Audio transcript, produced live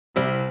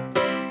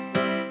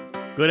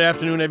Good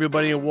afternoon,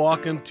 everybody, and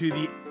welcome to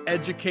the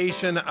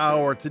Education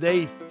Hour.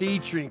 Today,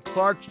 featuring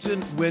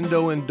Clarkston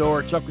Window and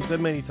Door. Chuck, we said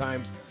many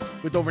times,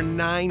 with over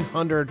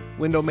 900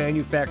 window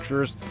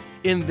manufacturers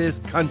in this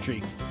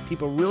country.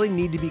 People really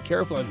need to be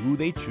careful on who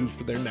they choose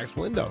for their next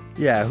window.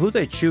 Yeah, who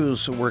they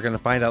choose, we're going to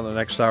find out in the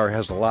next hour,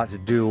 has a lot to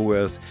do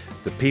with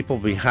the people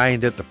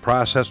behind it, the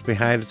process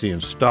behind it, the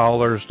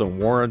installers, the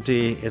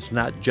warranty. It's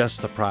not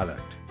just the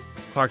product.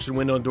 Clarkston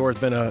Window and Door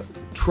has been a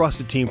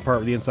trusted team part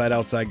of the Inside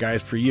Outside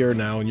guys for years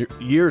now, and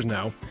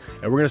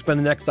we're going to spend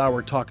the next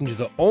hour talking to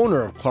the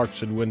owner of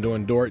Clarkston Window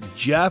and Door,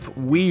 Jeff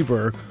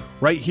Weaver,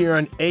 right here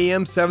on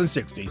AM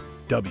 760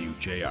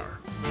 WJR.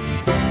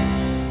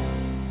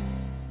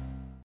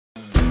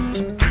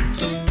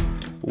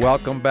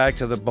 Welcome back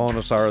to the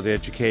bonus hour, the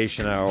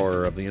Education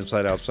Hour of the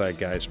Inside Outside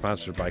guys,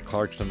 sponsored by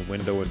Clarkston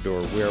Window and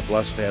Door. We are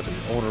blessed to have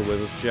the owner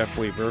with us, Jeff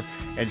Weaver.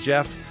 And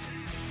Jeff,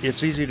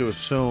 it's easy to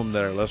assume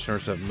that our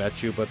listeners have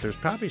met you, but there's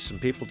probably some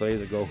people today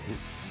that go,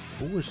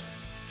 who was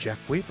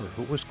Jeff Weaver?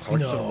 Who was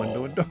Clarkston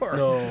Window and Door?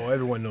 No,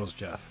 everyone knows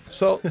Jeff.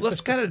 So let's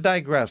kind of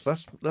digress.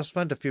 Let's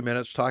spend a few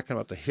minutes talking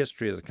about the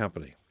history of the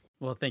company.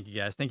 Well, thank you,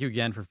 guys. Thank you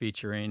again for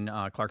featuring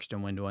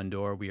Clarkston Window and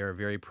Door. We are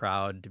very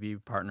proud to be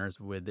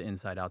partners with the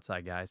Inside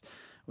Outside guys.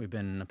 We've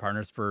been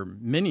partners for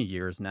many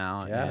years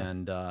now,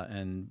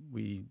 and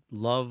we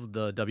love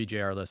the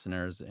WJR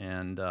listeners,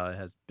 and it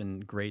has been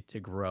great to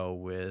grow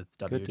with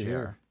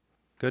WJR.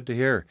 Good to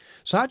hear.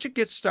 So how'd you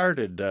get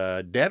started?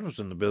 Dad was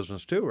in the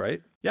business too,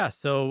 right? Yeah,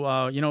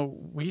 so,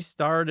 we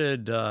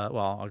started,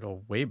 I'll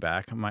go way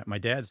back. My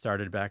dad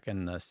started back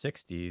in the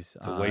 60s. The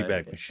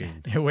Wayback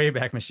Machine.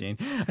 Wayback Machine.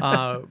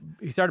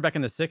 He started back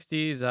in the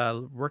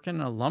 60s working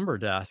a lumber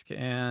desk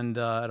and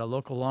at a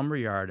local lumber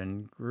yard,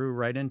 and grew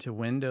right into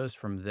windows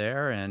from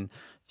there. And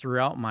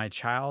throughout my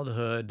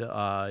childhood,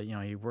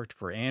 he worked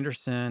for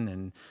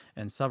Anderson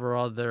and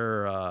several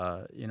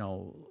other,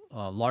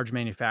 large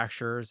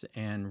manufacturers,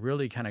 and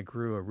really kind of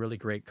grew a really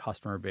great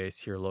customer base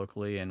here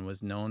locally, and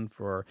was known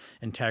for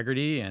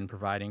integrity and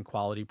providing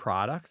quality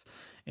products.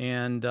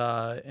 And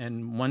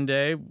one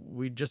day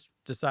we just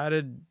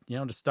decided,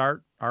 to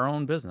start our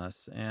own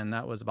business, and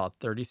that was about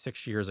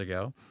 36 years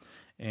ago.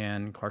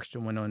 And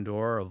Clarkston Window and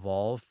Door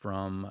evolved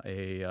from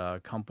a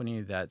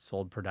company that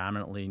sold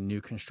predominantly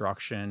new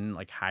construction,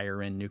 like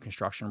higher-end new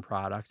construction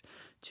products,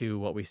 to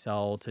what we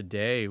sell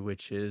today,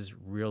 which is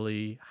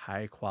really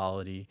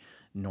high-quality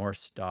North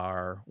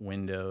Star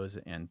windows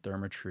and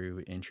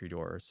Therma-Tru entry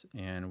doors.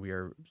 And we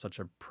are such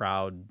a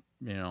proud,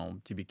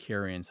 to be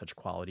carrying such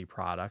quality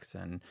products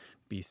and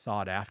be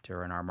sought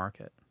after in our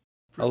market.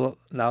 Now,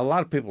 a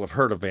lot of people have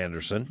heard of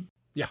Anderson.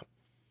 Yeah.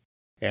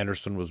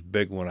 Anderson was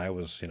big when I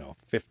was,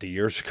 50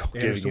 years ago,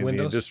 Anderson getting in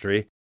Windows? the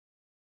industry.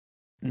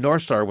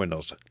 North Star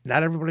Windows.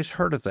 Not everybody's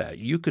heard of that.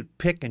 You could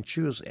pick and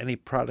choose any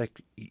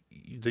product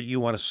that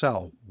you want to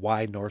sell.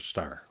 Why North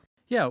Star?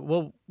 Yeah,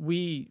 well,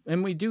 we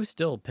do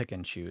still pick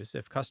and choose.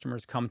 If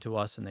customers come to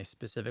us and they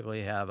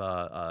specifically have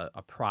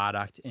a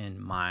product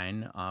in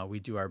mind,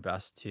 we do our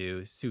best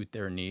to suit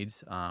their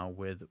needs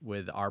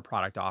with our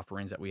product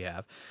offerings that we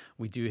have.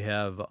 We do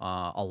have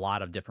a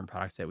lot of different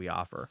products that we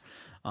offer.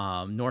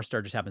 North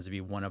Star just happens to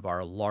be one of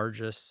our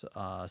largest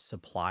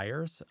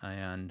suppliers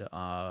and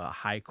a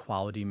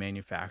high-quality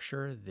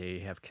manufacturer. They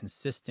have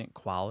consistent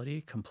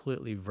quality,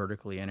 completely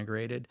vertically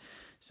integrated.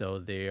 So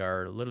they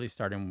are literally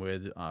starting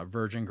with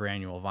virgin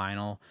granule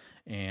vinyl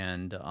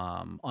and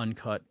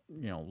uncut,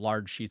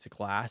 large sheets of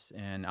glass,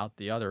 and out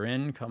the other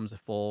end comes a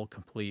full,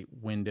 complete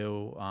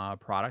window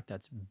product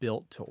that's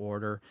built to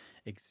order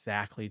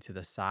exactly to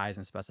the size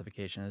and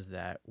specifications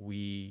that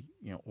we,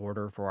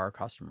 order for our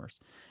customers.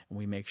 And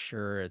we make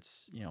sure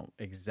it's,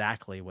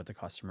 exactly what the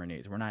customer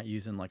needs. We're not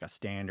using like a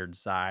standard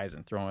size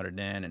and throwing it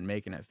in and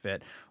making it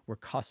fit. We're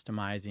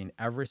customizing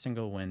every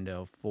single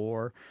window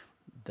for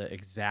the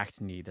exact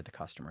need that the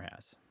customer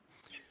has.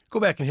 Go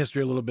back in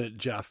history a little bit,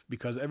 Jeff,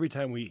 because every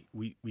time we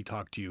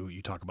talk to you,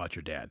 you talk about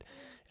your dad.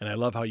 And I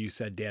love how you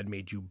said Dad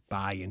made you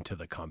buy into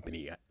the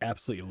company. I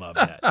absolutely love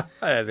that.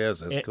 It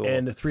is. It's cool.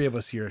 And the three of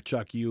us here,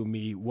 Chuck, you,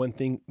 me, one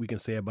thing we can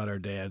say about our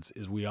dads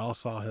is we all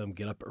saw him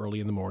get up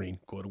early in the morning,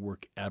 go to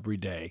work every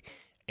day,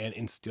 and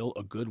instill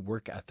a good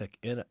work ethic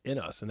in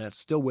us. And that's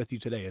still with you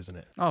today, isn't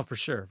it? Oh, for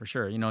sure, for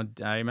sure.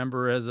 I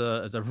remember as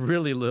a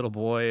really little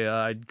boy,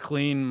 I'd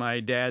clean my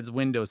dad's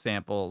window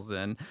samples,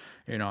 and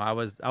I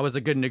was a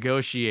good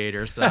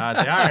negotiator. So I'd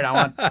say, all right, I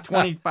want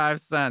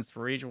 25 cents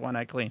for each one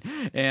I clean,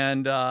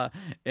 and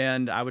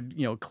I would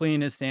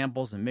clean his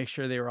samples and make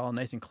sure they were all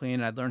nice and clean.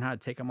 And I'd learn how to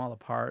take them all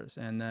apart,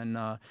 and then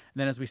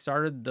as we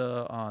started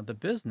the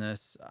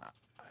business,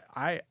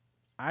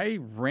 I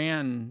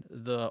ran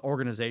the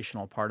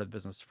organizational part of the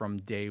business from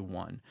day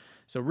one.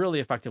 So really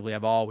effectively,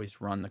 I've always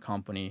run the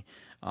company.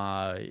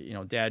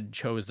 Dad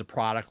chose the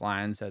product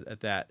lines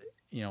at that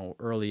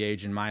early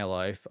age in my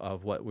life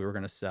of what we were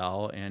going to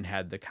sell, and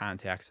had the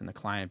contacts and the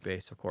client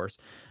base, of course.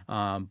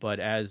 But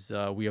as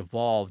we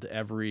evolved,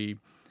 every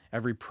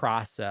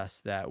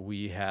process that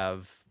we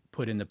have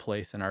put into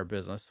place in our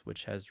business,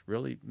 which has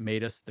really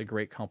made us the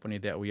great company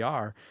that we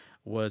are,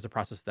 was a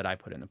process that I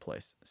put into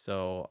place.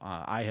 So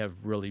I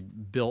have really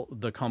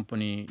built the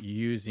company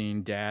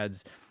using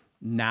Dad's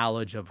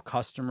knowledge of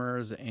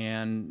customers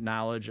and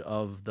knowledge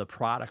of the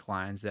product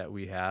lines that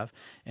we have.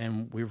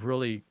 And we've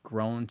really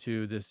grown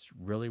to this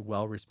really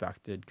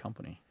well-respected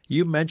company.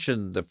 You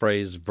mentioned the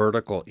phrase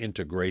vertical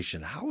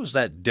integration. How is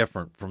that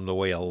different from the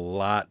way a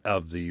lot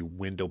of the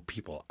window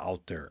people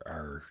out there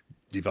are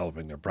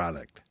developing their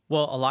product?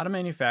 Well, a lot of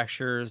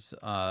manufacturers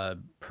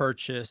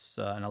purchase,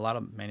 and a lot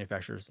of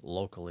manufacturers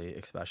locally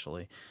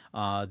especially,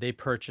 they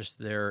purchase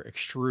their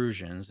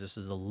extrusions. This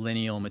is the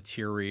lineal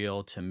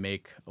material to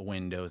make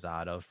windows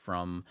out of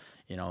from,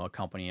 a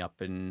company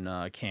up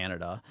in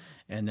Canada.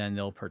 And then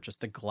they'll purchase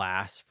the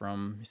glass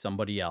from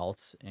somebody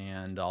else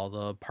and all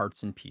the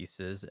parts and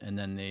pieces. And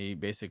then they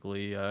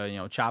basically,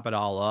 chop it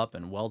all up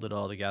and weld it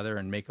all together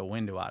and make a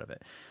window out of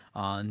it.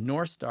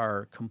 North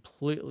Star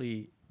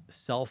completely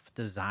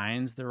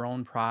self-designs their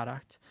own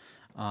product.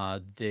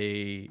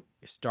 They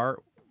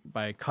start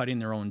by cutting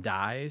their own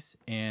dies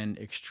and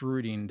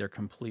extruding their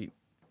complete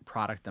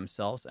product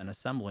themselves and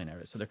assembling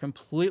it. So they're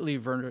completely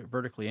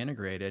vertically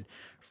integrated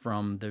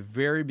from the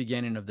very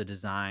beginning of the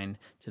design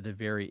to the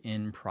very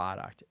end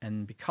product.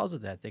 And because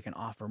of that, they can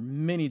offer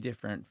many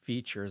different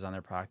features on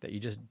their product that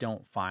you just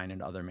don't find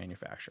in other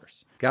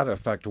manufacturers. Got to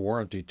affect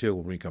warranty too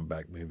when we come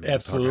back. Maybe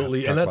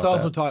absolutely. And let's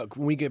also talk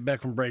when we get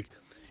back from break.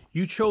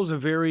 You chose a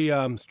very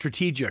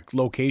strategic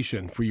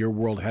location for your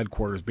world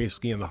headquarters,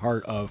 basically in the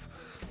heart of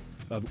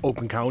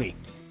Oakland County.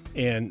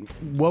 And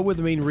what were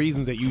the main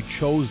reasons that you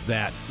chose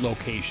that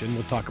location?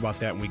 We'll talk about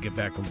that when we get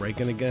back from break.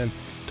 And again,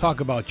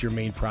 talk about your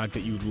main product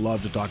that you'd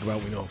love to talk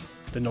about. We know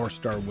the North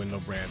Star window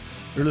brand.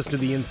 You're listening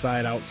to the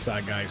Inside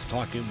Outside Guys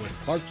talking with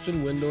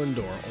Clarkston Window and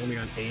Door, only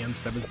on AM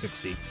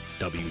 760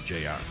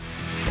 WJR.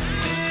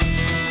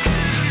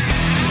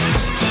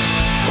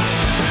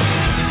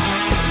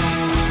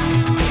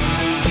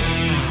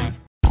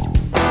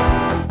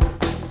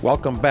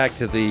 Welcome back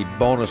to the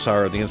bonus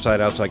hour of the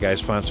Inside Outside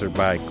Guys, sponsored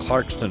by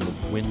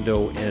Clarkston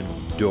Window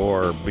and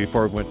Door.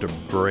 Before we went to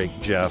break,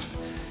 Jeff,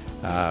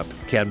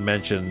 Ken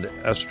mentioned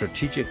a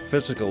strategic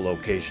physical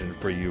location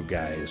for you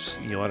guys.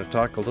 You want to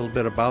talk a little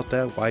bit about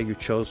that, why you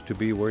chose to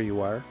be where you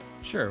are?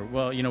 Sure.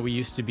 Well, we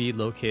used to be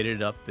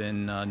located up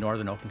in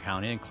northern Oakland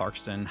County in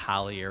Clarkston,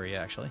 Holly area,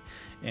 actually.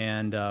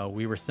 And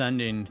we were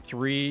sending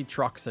 3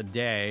 trucks a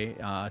day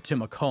to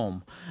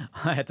Macomb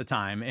at the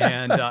time.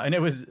 And and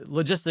it was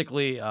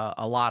logistically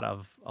a lot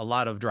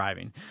of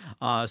driving.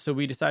 So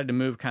we decided to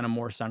move kind of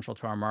more central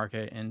to our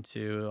market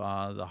into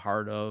the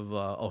heart of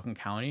Oakland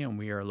County. And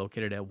we are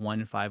located at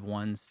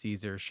 151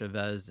 Cesar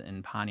Chavez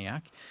in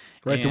Pontiac.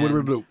 Right to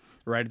Woodward Loop.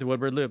 Right at the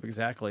Woodward Loop,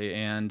 exactly.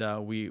 And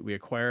we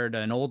acquired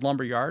an old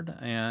lumber yard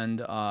and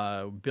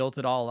built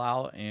it all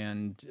out.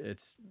 And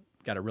it's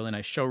got a really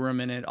nice showroom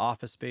in it,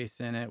 office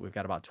space in it. We've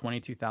got about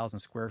 22,000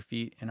 square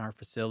feet in our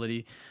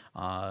facility,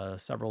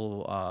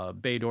 several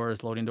bay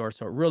doors, loading doors.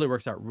 So it really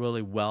works out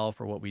really well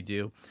for what we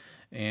do.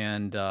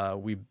 And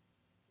we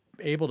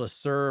able to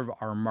serve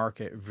our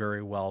market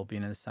very well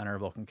being in the center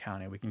of Oakland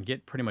County. We can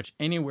get pretty much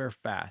anywhere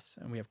fast.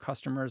 And we have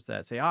customers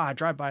that say, I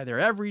drive by there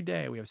every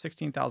day. We have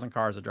 16,000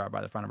 cars that drive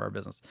by the front of our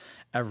business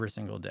every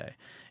single day.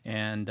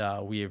 And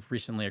we have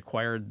recently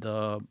acquired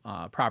the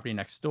property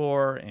next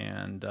door,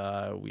 and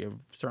we have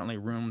certainly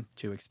room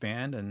to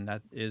expand. And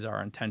that is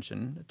our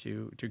intention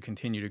to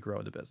continue to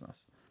grow the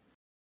business.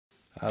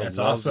 That's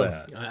awesome.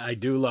 I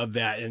do love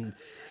that. And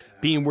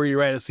being where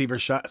you're at Cesar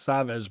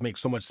Chavez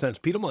makes so much sense.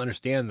 People don't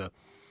understand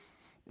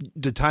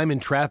the time in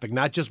traffic,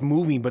 not just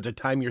moving, but the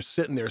time you're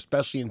sitting there,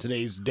 especially in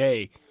today's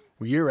day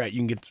where you're at, you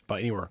can get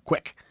anywhere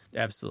quick.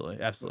 Absolutely.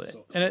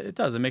 And it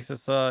does. It makes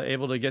us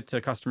able to get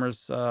to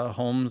customers'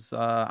 homes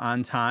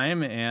on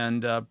time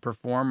and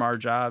perform our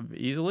job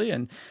easily.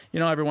 And,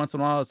 every once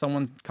in a while,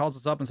 someone calls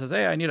us up and says,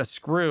 hey, I need a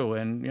screw.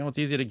 And, it's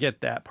easy to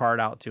get that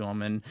part out to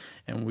them.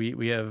 And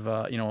we have,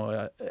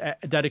 a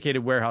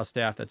dedicated warehouse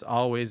staff that's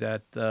always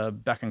at the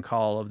beck and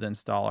call of the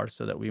installer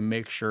so that we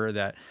make sure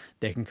that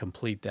they can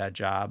complete that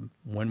job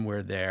when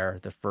we're there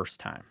the first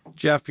time.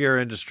 Jeff, your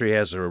industry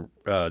has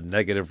a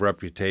negative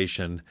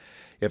reputation.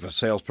 If a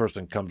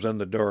salesperson comes in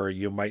the door,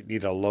 you might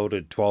need a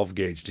loaded 12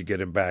 gauge to get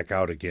him back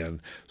out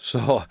again.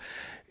 So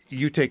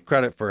you take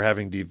credit for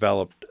having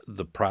developed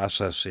the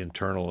process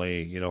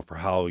internally, for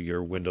how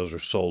your windows are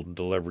sold and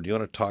delivered. Do you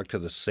want to talk to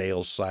the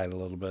sales side a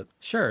little bit?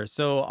 Sure.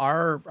 So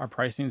our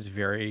pricing is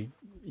very,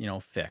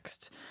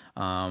 fixed.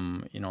 A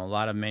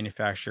lot of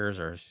manufacturers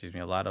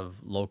a lot of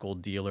local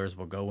dealers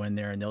will go in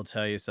there and they'll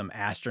tell you some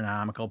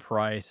astronomical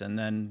price and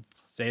then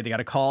say they got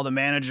to call the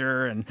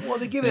manager. And well,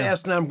 they give an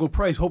astronomical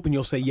price hoping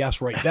you'll say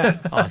yes right then.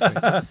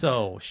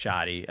 So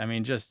shoddy. I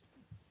mean, just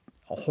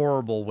a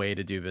horrible way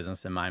to do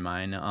business in my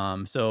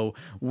mind. So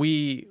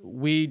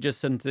we just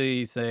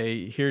simply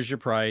say, here's your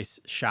price,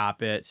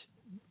 shop it.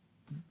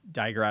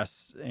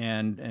 digress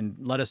and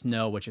let us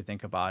know what you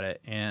think about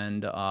it.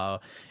 And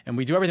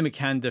we do everything we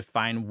can to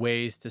find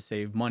ways to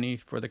save money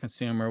for the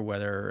consumer,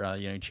 whether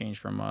you change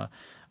from a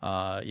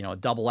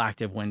double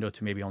active window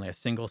to maybe only a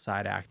single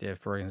side active,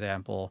 for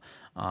example,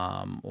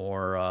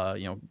 or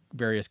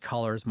various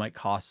colors might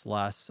cost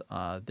less.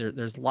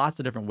 There's lots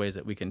of different ways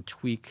that we can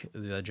tweak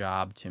the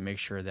job to make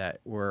sure that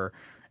we're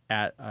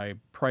at a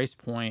price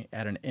point,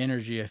 at an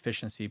energy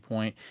efficiency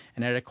point,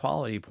 and at a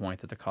quality point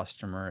that the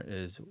customer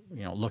is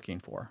looking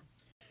for.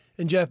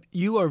 And Jeff,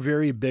 you are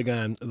very big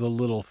on the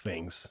little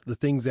things, the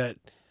things that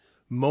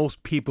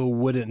most people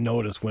wouldn't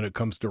notice when it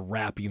comes to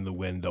wrapping the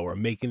window or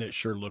making it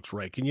sure it looks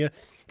right. Can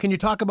you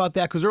talk about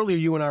that? Because earlier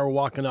you and I were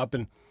walking up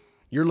and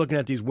you're looking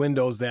at these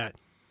windows that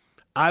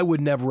I would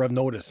never have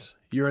noticed.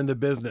 You're in the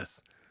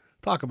business.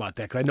 Talk about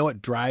that, because I know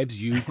it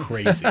drives you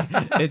crazy.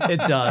 It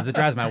does. It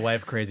drives my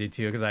wife crazy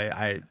too, because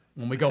I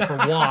when we go for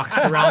walks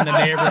around the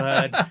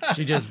neighborhood,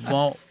 she just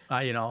won't.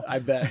 I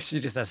bet.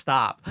 She just says,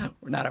 stop.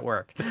 We're not at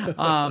work.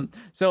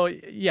 So,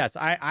 yes,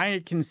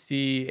 I can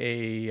see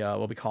a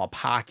what we call a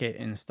pocket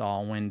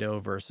install window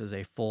versus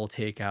a full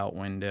takeout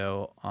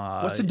window.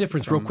 What's the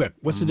difference, real quick?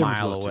 What's the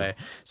difference? Mile away.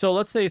 So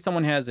let's say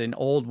someone has an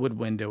old wood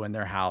window in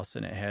their house,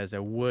 and it has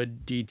a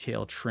wood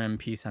detail trim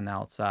piece on the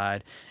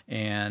outside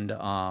and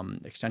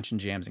extension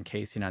jambs and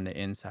casing on the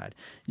inside.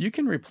 You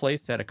can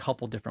replace that a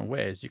couple different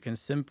ways. You can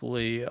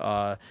simply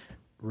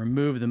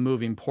remove the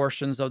moving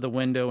portions of the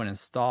window and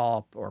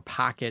install or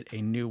pocket a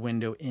new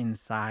window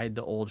inside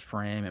the old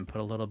frame and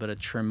put a little bit of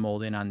trim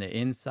molding on the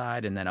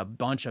inside and then a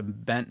bunch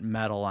of bent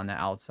metal on the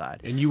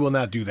outside. And you will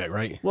not do that,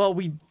 right? Well,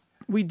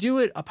 we do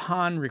it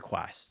upon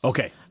request.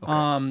 Okay.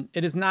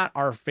 It is not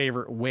our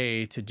favorite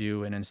way to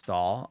do an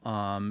install,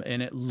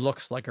 and it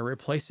looks like a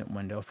replacement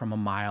window from a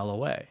mile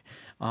away.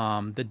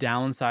 The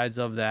downsides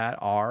of that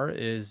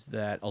is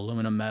that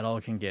aluminum metal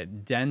can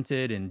get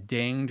dented and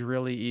dinged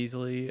really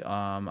easily.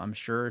 I'm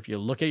sure if you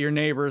look at your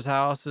neighbors'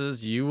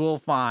 houses, you will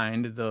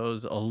find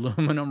those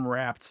aluminum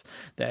wraps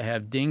that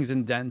have dings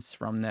and dents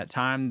from that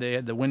time they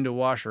had the window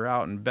washer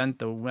out and bent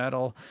the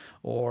metal,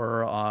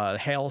 or a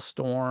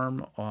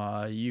hailstorm.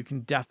 You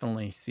can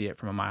definitely see it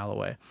from a mile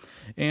away.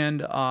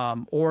 And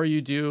or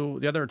you do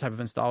the other type of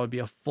install would be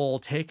a full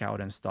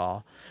takeout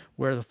install,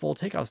 where the full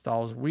takeout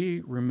installs,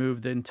 we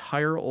remove the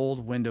entire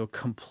old window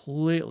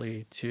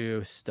completely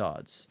to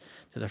studs,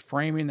 to the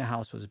framing the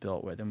house was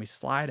built with, and we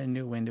slide a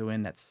new window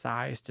in that's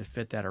sized to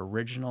fit that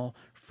original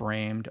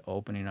framed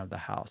opening of the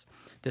house.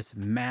 This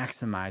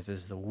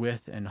maximizes the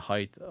width and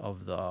height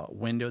of the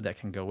window that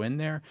can go in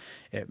there.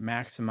 It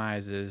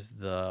maximizes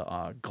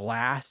the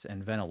glass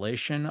and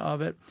ventilation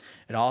of it.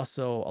 It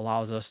also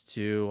allows us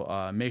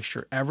to make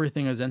sure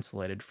everything is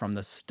insulated from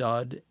the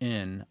stud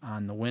in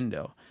on the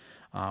window.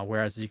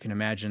 Whereas you can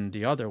imagine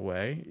the other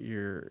way,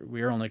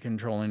 we're only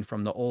controlling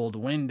from the old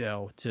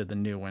window to the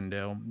new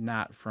window,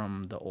 not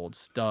from the old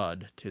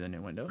stud to the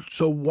new window.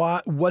 So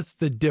what's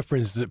the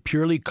difference? Is it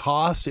purely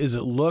cost? Is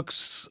it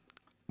looks?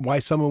 Why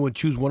someone would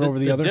choose one over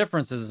the other? The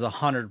difference is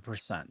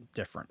 100%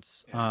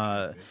 difference.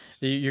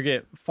 You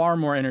get far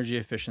more energy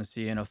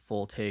efficiency in a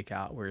full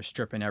takeout where you're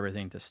stripping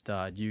everything to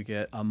stud. You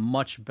get a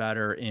much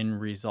better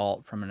end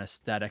result from an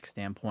aesthetic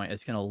standpoint.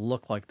 It's going to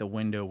look like the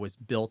window was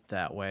built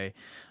that way.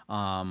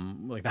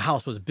 Like the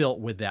house was built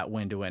with that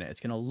window in it.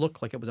 It's going to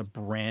look like it was a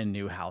brand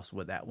new house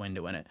with that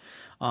window in it.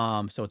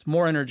 So it's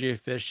more energy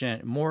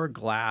efficient, more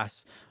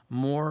glass,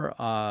 more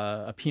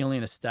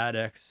appealing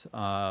aesthetics,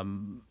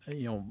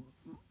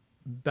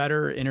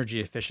 better energy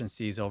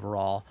efficiencies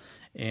overall,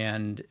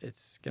 and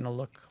it's going to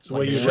look the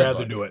way you'd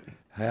rather do it.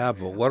 Yeah,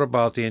 but what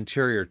about the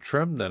interior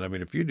trim then? I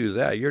mean, if you do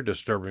that, you're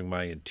disturbing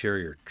my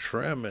interior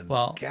trim, and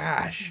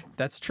gosh.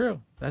 That's true.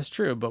 That's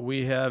true. But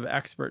we have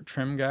expert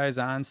trim guys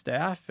on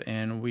staff,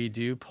 and we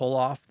do pull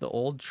off the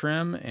old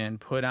trim and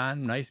put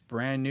on nice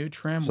brand new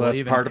trim. So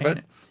that's part of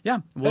it? Yeah.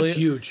 That's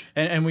huge.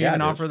 And we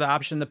even offer the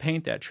option to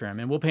paint that trim,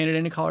 and we'll paint it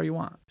any color you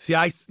want. See,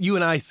 you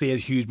and I say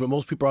it's huge, but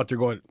most people out there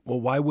going, well,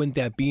 why wouldn't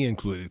that be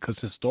included? Because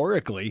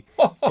historically,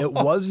 it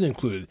wasn't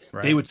included.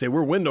 Right. They would say,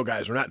 we're window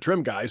guys, we're not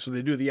trim guys, so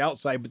they do the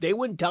outside, but they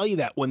wouldn't tell you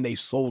that when they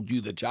sold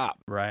you the job.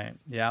 Right.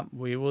 Yeah.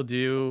 We will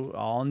do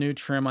all new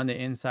trim on the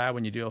inside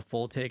when you do a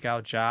full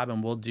takeout job,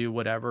 and we'll do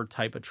whatever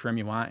type of trim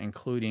you want,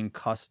 including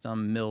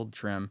custom milled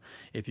trim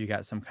if you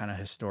got some kind of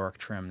historic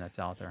trim that's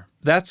out there.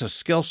 That's a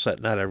skill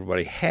set not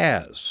everybody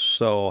has.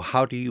 So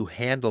how do you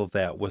handle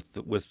that with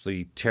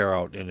the tear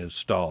out and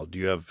install? Do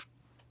you have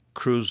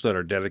crews that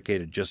are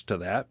dedicated just to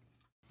that?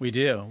 We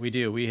do.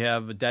 We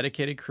have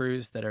dedicated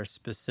crews that are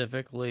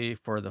specifically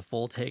for the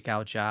full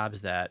takeout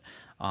jobs that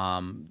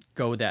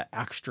go that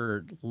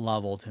extra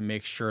level to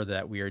make sure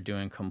that we are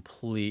doing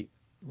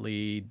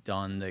completely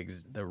done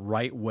the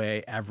right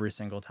way every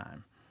single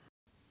time.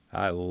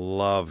 I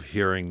love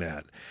hearing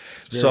that.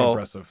 It's very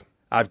impressive.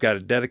 I've got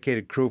a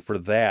dedicated crew for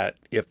that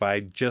if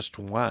I just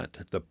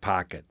want the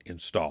pocket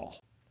install.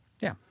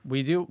 Yeah,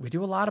 we do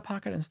a lot of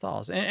pocket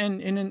installs.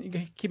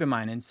 And keep in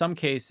mind, in some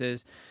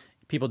cases,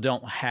 people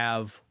don't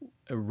have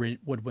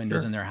wood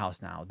windows in their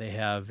house now. They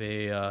have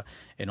an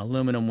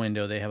aluminum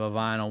window, they have a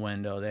vinyl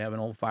window, they have an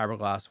old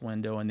fiberglass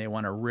window, and they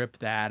want to rip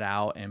that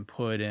out and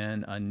put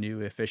in a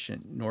new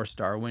efficient North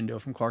Star window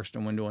from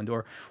Clarkston Window and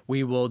Door.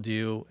 We will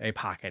do a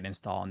pocket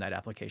install on that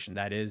application.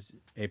 That is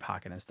a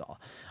pocket install,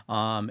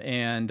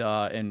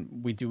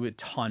 and we do a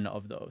ton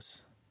of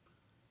those.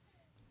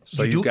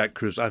 So you've got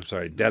crews,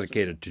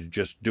 dedicated to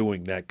just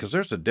doing that, because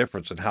there's a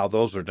difference in how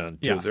those are done,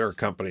 too. Yes. There are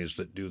companies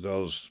that do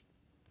those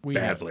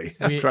badly.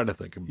 I'm trying to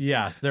think of.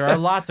 Yes, there are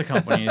lots of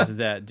companies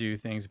that do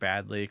things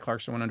badly.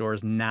 Clarkston Window Door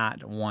is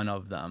not one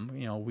of them.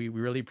 We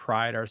really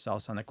pride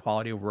ourselves on the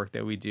quality of work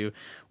that we do.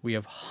 We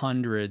have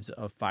hundreds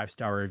of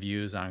 5-star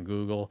reviews on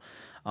Google,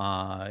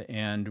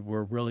 and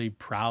we're really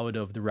proud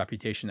of the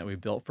reputation that we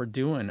built for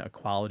doing a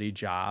quality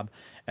job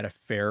at a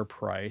fair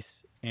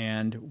price.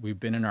 And we've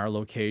been in our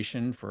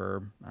location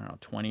for,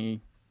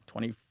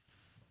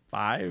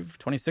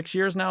 26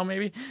 years now,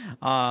 maybe.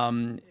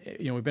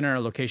 We've been in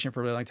our location for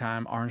a really long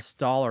time. Our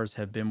installers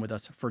have been with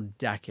us for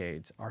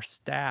decades. Our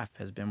staff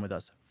has been with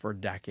us for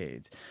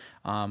decades.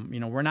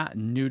 We're not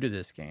new to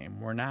this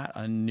game. We're not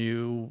a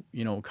new,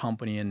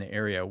 company in the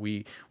area.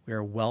 We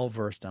are well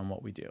versed on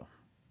what we do.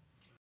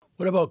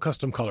 What about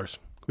custom colors?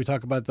 Can we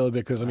talk about that a little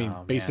bit? Because,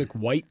 basic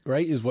white,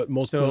 right, is what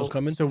most windows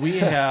come in? So we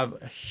have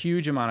a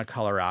huge amount of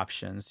color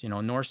options.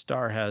 North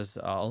Star has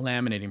a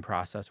laminating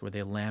process where they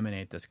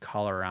laminate this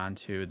color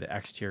onto the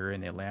exterior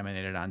and they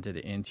laminate it onto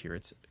the interior.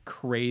 It's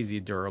crazy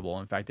durable.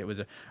 In fact,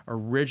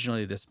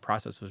 this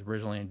process was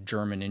originally a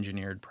German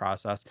engineered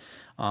process.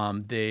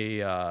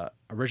 They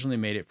originally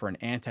made it for an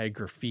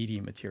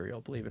anti-graffiti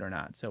material, believe it or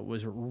not. So it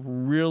was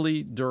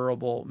really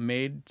durable,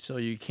 made so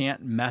you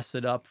can't mess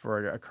it up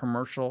for a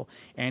commercial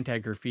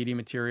anti-graffiti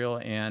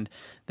material. And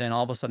then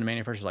all of a sudden,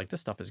 manufacturers are like,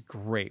 this stuff is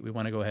great. We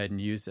want to go ahead and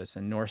use this.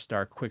 And North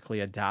Star quickly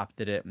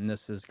adopted it. And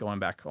this is going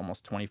back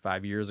almost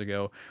 25 years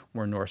ago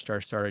where North Star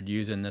started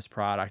using this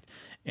product.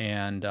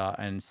 And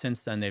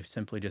since then, they've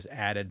simply just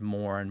added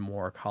more and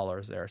more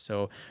colors there.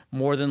 So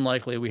more than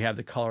likely, we have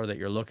the color that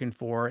you're looking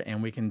for,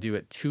 and we can do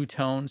it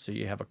two-tone. So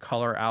you have a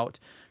color out,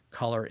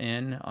 color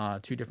in,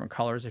 2 different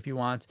colors if you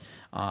want,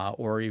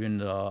 or even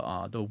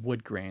the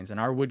wood grains. And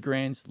our wood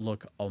grains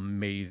look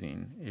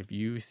amazing. If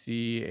you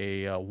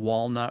see a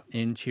walnut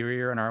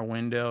interior in our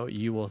window,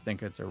 you will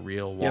think it's a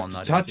real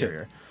walnut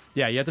interior.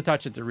 Yeah, you have to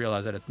touch it to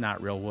realize that it's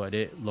not real wood.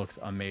 It looks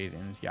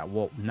amazing. It's got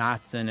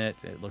knots in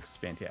it. It looks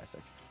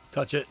fantastic.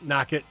 Touch it,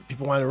 knock it.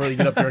 People want to really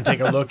get up there and take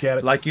a look at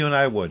it. Like you and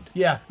I would.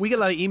 Yeah. We get a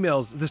lot of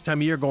emails this time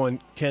of year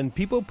going, can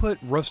people put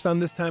roofs on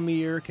this time of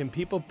year? Can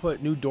people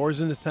put new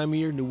doors in this time of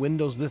year, new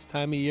windows this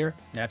time of year?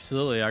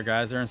 Absolutely. Our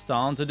guys are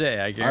installing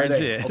today, I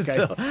guarantee it.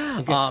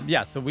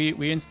 Okay. So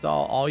we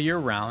install all year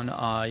round,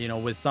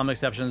 with some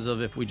exceptions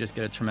of if we just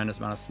get a tremendous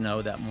amount of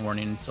snow that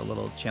morning. It's a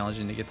little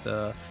challenging to get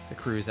the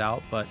crews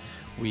out, but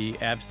we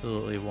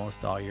absolutely will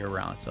install year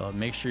round. So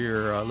make sure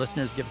your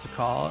listeners give us a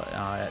call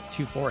at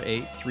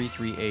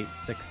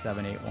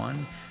 248-338-6781.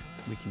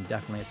 We can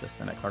definitely assist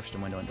them at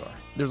Clarkston Window and Door.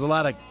 There's a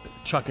lot of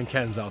Chuck and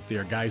Kens out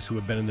there, guys who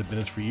have been in the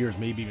business for years,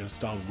 maybe even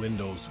installed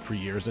windows for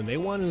years, and they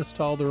want to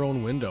install their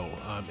own window.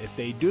 If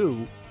they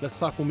do, let's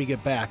talk when we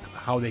get back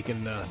how they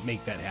can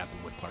make that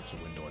happen with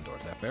Clarkston Window and Door.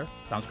 Is that fair?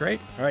 Sounds great.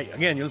 All right.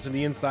 Again, you listen to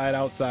the Inside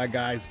Outside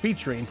Guys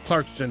featuring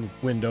Clarkston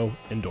Window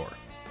and Door.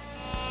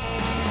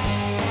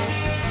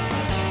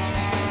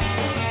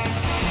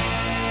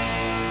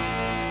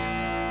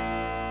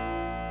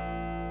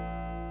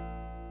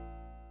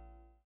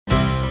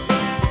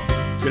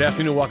 Good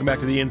afternoon. Welcome back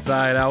to the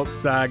Inside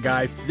Outside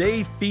Guys.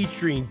 Today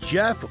featuring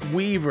Jeff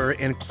Weaver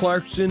and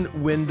Clarkston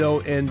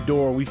Window and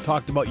Door. We've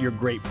talked about your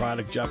great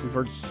product, Jeff. We've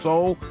heard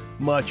so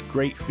much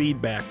great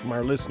feedback from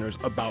our listeners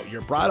about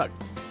your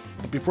product.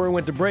 But before we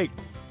went to break,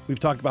 we've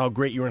talked about how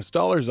great your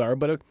installers are.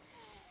 But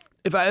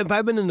if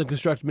I've been in the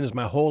construction business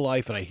my whole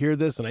life and I hear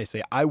this and I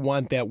say, I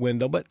want that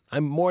window, but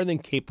I'm more than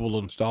capable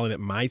of installing it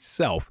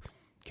myself,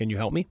 can you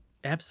help me?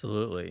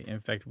 Absolutely. In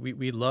fact,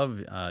 we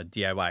love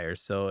DIYers.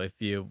 So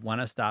if you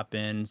want to stop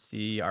in,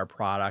 see our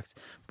products,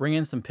 bring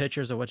in some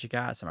pictures of what you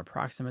got, some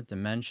approximate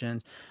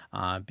dimensions,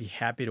 be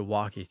happy to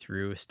walk you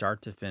through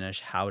start to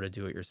finish how to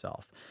do it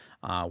yourself.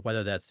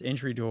 Whether that's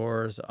entry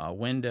doors,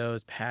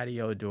 windows,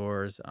 patio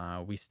doors.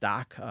 We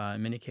stock,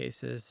 in many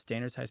cases,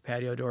 standard size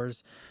patio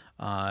doors,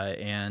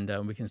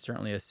 and we can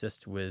certainly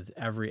assist with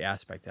every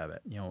aspect of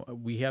it.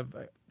 We have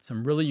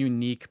some really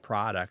unique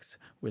products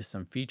with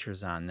some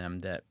features on them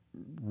that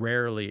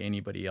rarely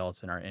anybody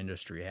else in our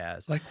industry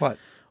has. Like what?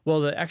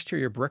 Well, the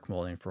exterior brick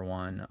molding, for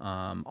one.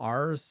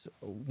 Ours,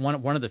 one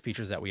of the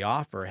features that we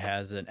offer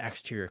has an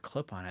exterior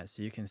clip on it,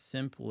 so you can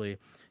simply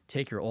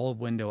take your old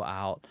window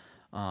out,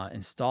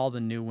 install the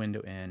new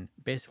window in,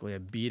 basically a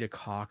bead of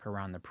caulk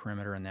around the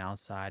perimeter and the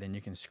outside, and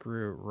you can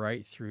screw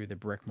right through the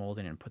brick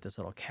molding and put this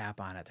little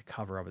cap on it to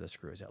cover over the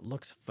screws. It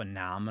looks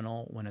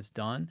phenomenal when it's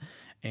done,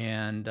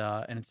 and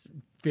it's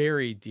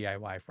very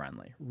DIY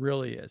friendly.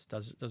 Really is.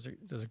 Does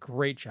a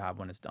great job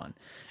when it's done,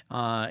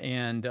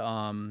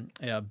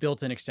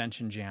 built-in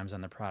extension jambs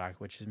on the product,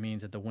 which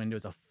means that the window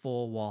is a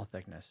full wall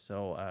thickness.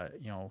 So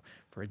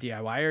for a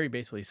DIYer, you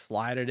basically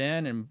slide it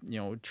in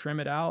and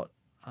trim it out.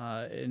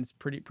 And it's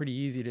pretty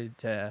easy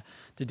to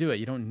do it.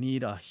 You don't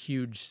need a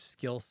huge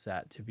skill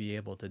set to be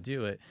able to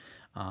do it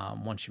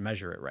once you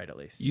measure it right, at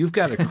least. You've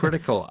got a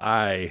critical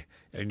eye,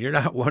 and you're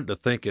not one to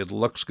think it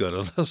looks good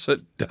unless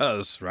it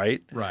does,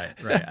 right? Right.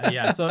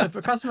 Yeah. So if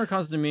a customer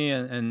comes to me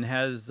and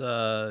has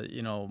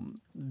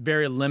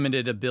very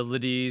limited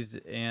abilities,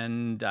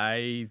 and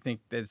I think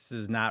this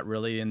is not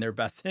really in their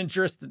best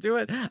interest to do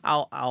it,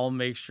 I'll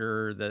make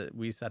sure that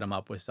we set them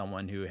up with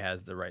someone who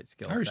has the right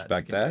skill set. I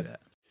respect to do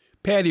that.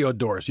 Patio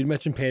doors. You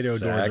mentioned patio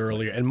doors Exactly.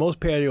 earlier, and most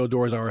patio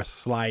doors are a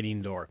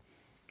sliding door.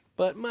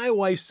 But my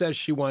wife says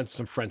she wants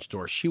some French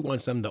doors. She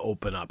wants them to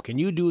open up. Can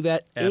you do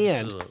that?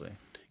 Absolutely. And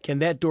can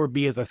that door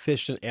be as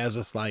efficient as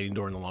a sliding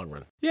door in the long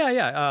run?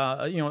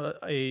 Yeah.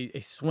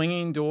 A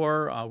swinging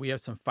door. We have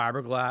some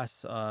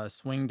fiberglass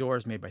swing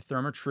doors made by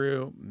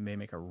Therma-Tru. They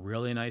make a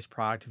really nice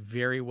product,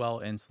 very well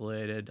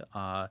insulated.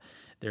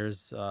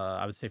 There's,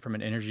 I would say, from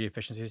an energy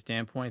efficiency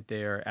standpoint,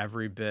 they are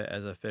every bit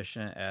as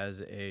efficient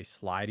as a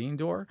sliding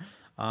door.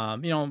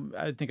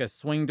 I think a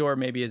swing door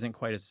maybe isn't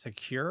quite as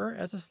secure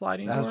as a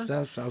sliding door.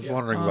 I was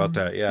wondering about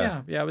that.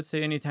 Yeah. I would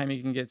say anytime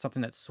you can get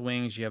something that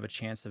swings, you have a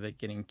chance of it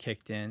getting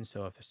kicked in.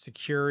 So if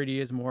security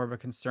is more of a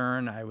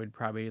concern, I would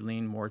probably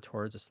lean more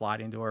towards a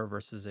sliding door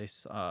versus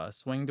a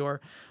swing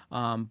door.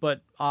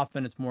 But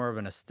often it's more of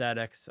an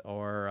aesthetics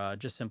or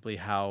just simply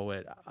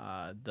how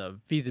the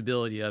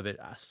feasibility of it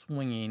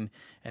swinging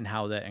and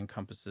how that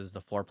encompasses the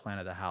floor plan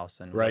of the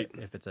house and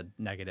if it's a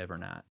negative or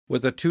not.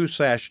 With a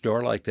 2-sash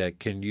door like that,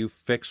 can you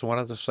fix one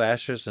of the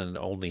sashes and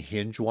only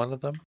hinge one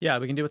of them? Yeah,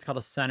 we can do what's called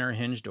a center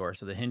hinge door.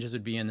 So the hinges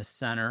would be in the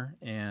center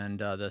and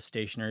the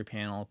stationary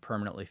panel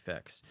permanently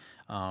fixed.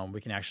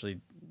 We can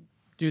actually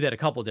do that a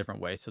couple of different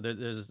ways. So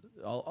there's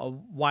a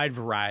wide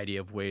variety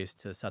of ways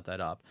to set that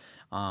up.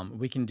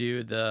 We can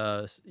do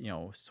the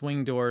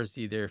swing doors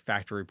either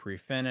factory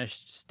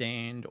pre-finished,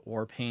 stained,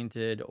 or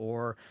painted,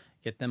 or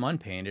get them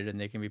unpainted, and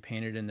they can be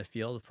painted in the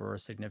field for a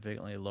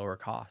significantly lower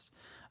cost.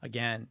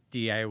 Again,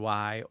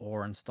 DIY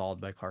or installed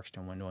by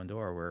Clarkston Window and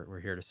Door. We're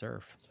here to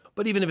serve.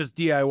 But even if it's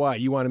DIY,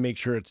 you want to make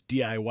sure it's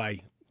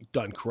DIY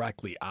done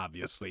correctly,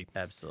 obviously.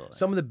 Absolutely.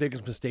 Some of the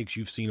biggest mistakes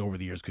you've seen over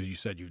the years, because you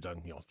said you've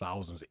done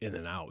thousands in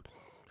and out.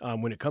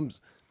 When it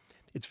comes,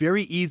 it's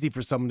very easy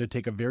for someone to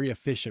take a very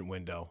efficient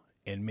window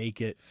and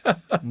make it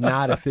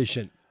not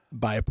efficient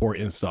by a poor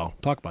install.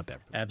 Talk about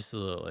that.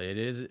 Absolutely. It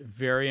is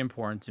very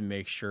important to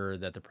make sure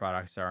that the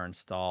products are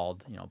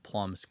installed,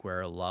 plumb,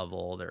 square,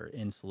 level. They're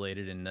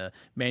insulated, and the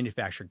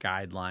manufacturer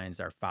guidelines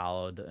are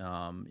followed,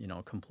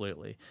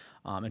 completely.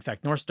 In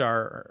fact, North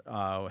Star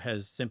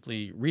has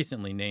simply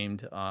recently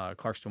named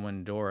Clarkston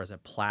Window Door as a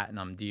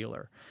platinum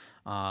dealer.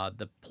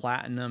 The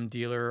Platinum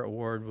Dealer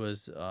Award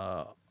was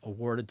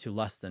awarded to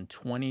less than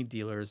 20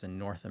 dealers in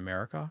North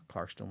America.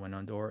 Clarkston Window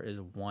and Door is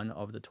one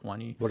of the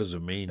 20 What does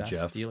it mean, best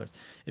Jeff? dealers.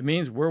 It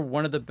means we're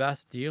one of the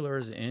best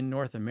dealers in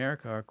North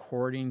America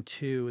according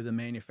to the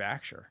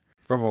manufacturer.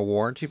 From a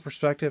warranty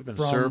perspective and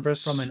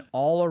service? From an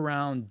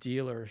all-around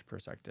dealer's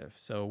perspective.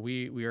 So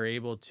we are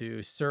able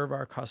to serve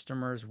our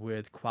customers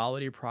with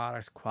quality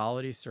products,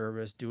 quality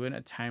service, do it in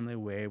a timely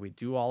way. We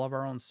do all of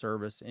our own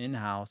service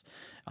in-house.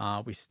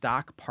 We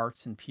stock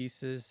parts and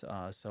pieces.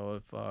 So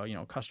if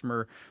a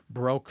customer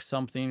broke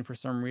something for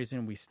some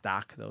reason, we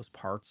stock those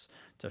parts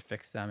to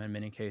fix them in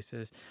many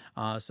cases.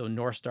 So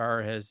North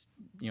Star has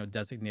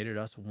designated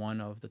us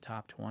one of the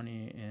top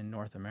 20 in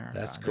North America.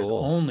 That's There's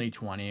cool. only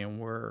 20, and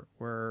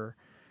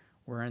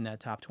we're in that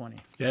top 20.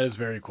 That is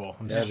very cool.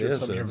 That is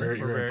something you're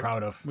isn't it? very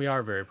proud of. We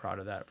are very proud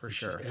of that, for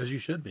sure. As you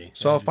should be.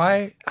 So if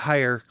I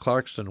hire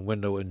Clarkston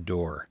Window and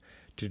Door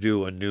to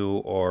do a new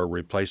or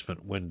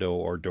replacement window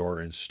or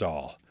door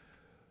install,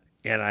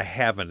 and I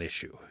have an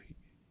issue,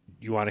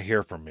 you want to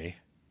hear from me,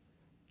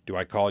 do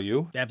I call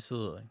you?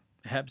 Absolutely.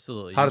 How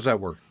does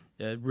that work?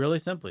 Really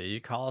simply, you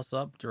call us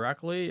up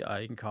directly.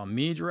 You can call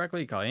me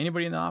directly. You call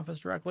anybody in the office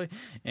directly,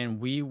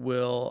 and we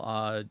will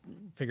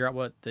figure out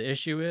what the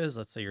issue is.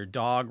 Let's say your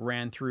dog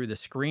ran through the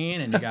screen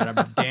and you got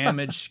a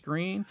damaged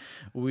screen.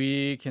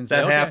 We can say,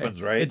 That okay,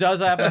 happens, right? It does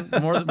happen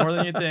more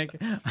than you think.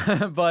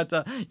 But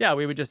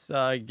we would just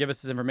give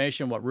us this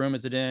information. What room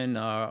is it in,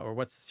 or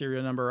what's the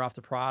serial number off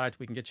the product?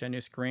 We can get you a new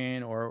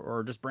screen,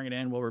 or just bring it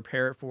in. We'll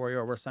repair it for you,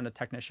 or we'll send a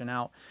technician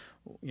out.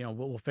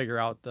 We'll figure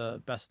out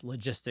the best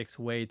logistics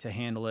way to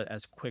handle it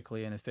as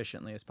quickly and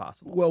efficiently as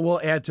possible. Well, we'll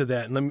add to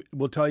that, and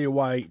we'll tell you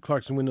why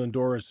Clarkston Window and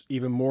Door is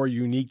even more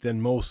unique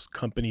than most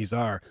companies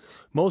are.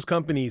 Most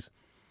companies,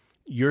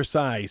 your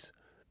size,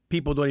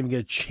 people don't even get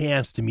a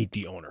chance to meet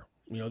the owner.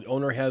 The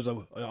owner has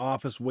an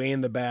office way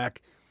in the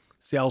back.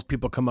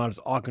 Salespeople come out; it's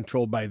all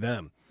controlled by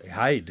them. They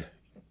hide.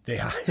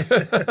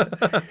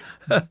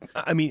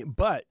 I mean,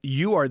 but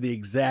you are the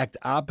exact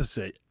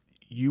opposite.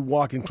 You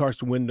walk in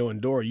Clarkston Window and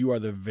Door, you are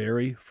the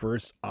very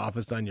first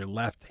office on your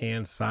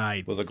left-hand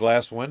side. With a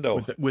glass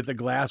window. With a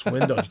glass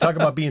window. You talk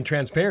about being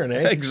transparent,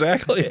 eh?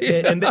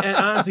 Exactly. And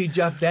honestly,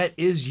 Jeff, that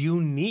is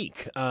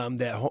unique.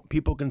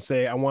 People can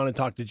say, I want to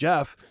talk to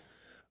Jeff.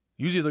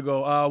 Usually they'll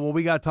go, well,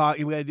 we got to talk.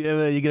 You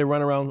get to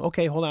run around.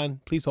 Okay, hold on.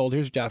 Please hold.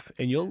 Here's Jeff.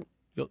 And you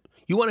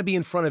want to be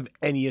in front of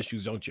any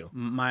issues, don't you?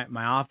 My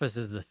office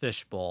is the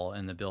fishbowl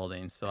in the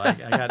building, so I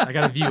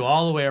got a view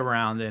all the way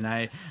around, and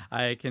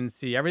I can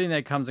see everything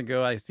that comes and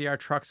goes. I see our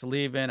trucks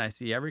leaving. I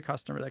see every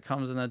customer that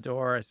comes in the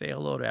door. I say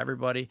hello to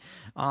everybody.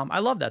 I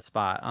love that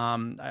spot.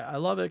 I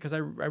love it because I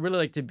really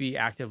like to be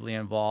actively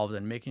involved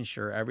in making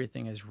sure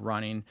everything is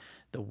running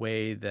the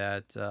way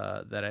that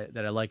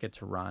I like it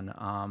to run.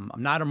 I'm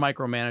not a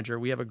micromanager.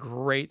 We have a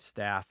great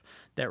staff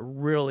that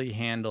really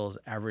handles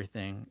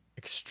everything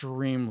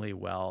extremely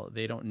well.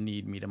 They don't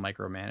need me to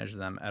micromanage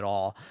them at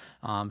all.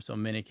 So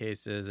in many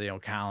cases,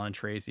 Colin,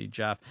 Tracy,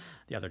 Jeff,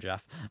 the other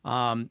Jeff,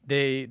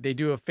 they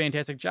do a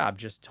fantastic job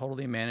just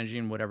totally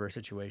managing whatever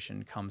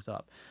situation comes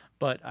up.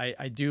 But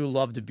I do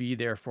love to be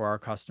there for our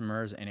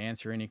customers and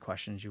answer any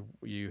questions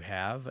you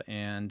have,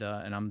 and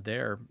I'm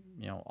there,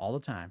 all the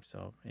time.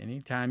 So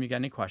anytime you got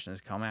any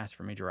questions, come ask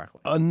for me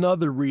directly.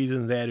 Another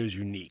reason that is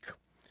unique.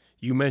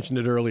 You mentioned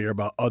it earlier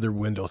about other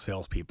window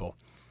salespeople.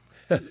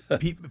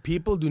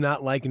 People do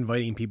not like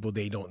inviting people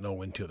they don't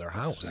know into their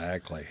house.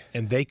 Exactly.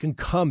 And they can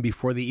come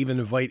before they even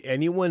invite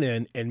anyone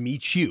in and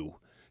meet you.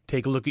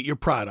 Take a look at your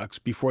products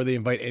before they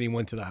invite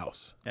anyone to the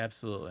house.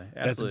 Absolutely.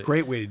 That's a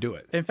great way to do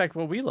it. In fact,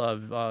 what we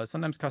love,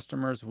 sometimes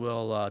customers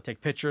will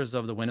take pictures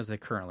of the windows they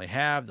currently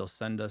have. They'll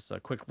send us a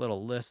quick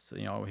little list.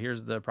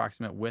 Here's the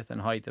approximate width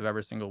and height of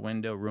every single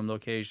window, room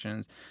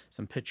locations,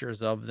 some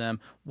pictures of them.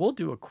 We'll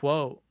do a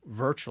quote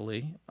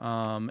virtually,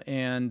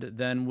 and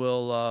then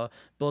we'll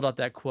build out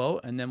that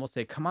quote, and then we'll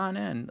say, come on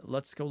in,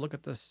 let's go look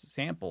at the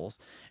samples.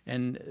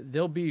 And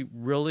they'll be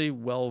really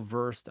well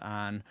versed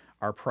on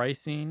our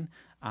pricing,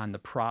 on the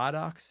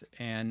products,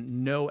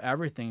 and know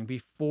everything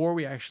before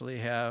we actually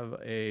have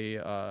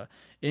a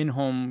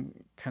in-home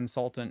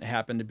consultant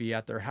happen to be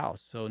at their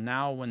house. So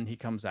now when he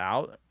comes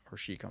out or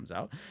she comes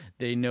out,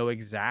 they know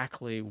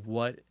exactly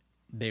what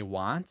they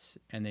want,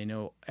 and they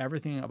know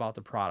everything about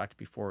the product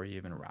before we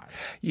even arrive.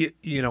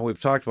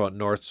 We've talked about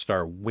North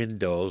Star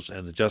windows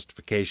and the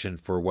justification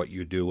for what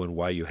you do and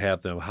why you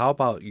have them. How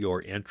about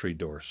your entry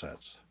door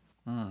sets?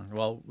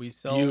 Well, we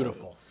sell...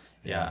 Beautiful.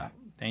 Yeah.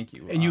 Thank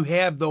you. And you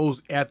have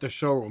those at the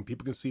showroom.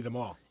 People can see them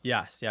all.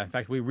 Yes. Yeah. In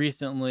fact, we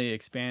recently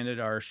expanded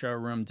our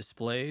showroom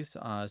displays.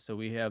 So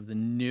we have the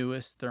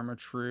newest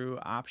Therma-Tru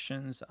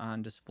options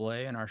on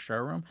display in our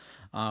showroom.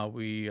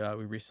 We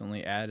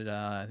recently added,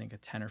 I think,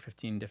 10 or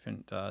 15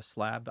 different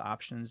slab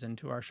options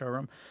into our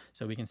showroom.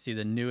 So we can see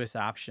the newest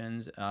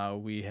options.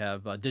 We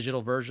have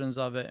digital versions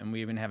of it, and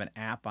we even have an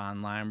app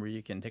online where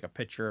you can take a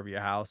picture of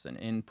your house and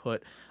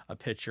input a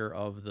picture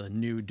of the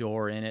new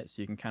door in it,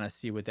 so you can kind of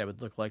see what that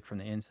would look like from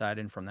the inside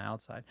and from the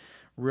outside.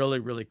 Really,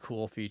 really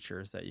cool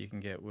features that you can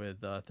get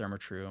with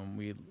Therma-Tru, and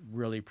we're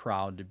really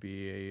proud to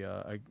be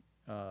a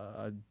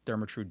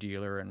Therma-Tru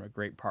dealer and a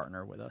great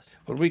partner with us.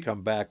 When we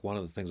come back, one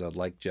of the things I'd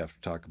like Jeff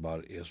to talk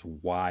about is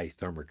why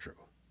Therma-Tru.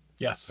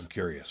 Yes. I'm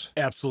curious.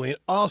 Absolutely. And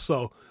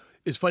also,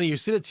 it's funny, you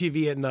sit at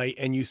TV at night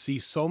and you see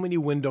so many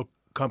window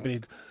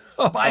companies,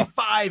 buy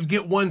 5,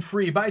 get 1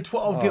 free, buy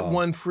 12, get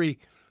 1 free.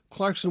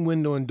 Clarkston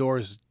Window and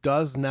Doors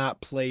does not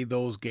play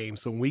those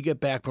games. So when we get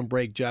back from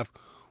break, Jeff,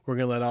 we're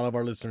going to let all of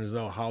our listeners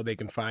know how they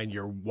can find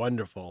your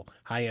wonderful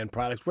high-end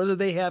products. Whether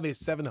they have a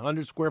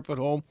 700 square foot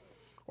home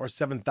or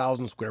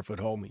 7,000 square foot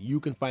home,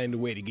 you can find a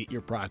way to get your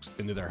products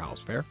into their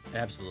house. Fair?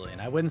 Absolutely.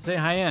 And I wouldn't say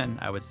high-end.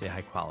 I would say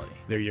high quality.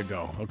 There you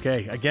go.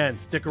 Okay. Again,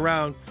 stick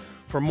around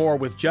for more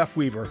with Jeff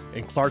Weaver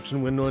and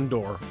Clarkston Window and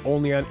Door,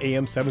 only on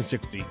AM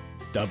 760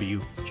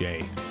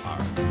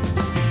 WJR.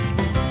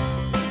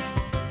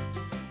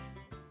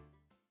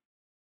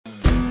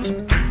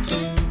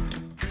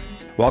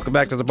 Welcome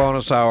back to the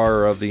bonus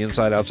hour of the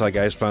Inside Outside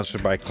Guys,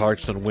 sponsored by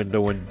Clarkston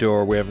Window and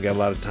Door. We haven't got a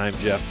lot of time,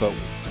 Jeff, but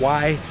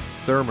why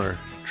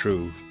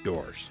Therma-Tru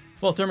doors?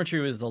 Well,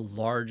 Therma-Tru is the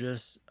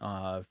largest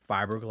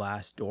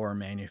fiberglass door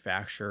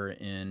manufacturer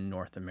in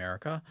North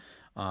America.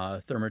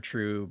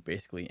 Therma-Tru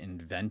basically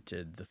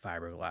invented the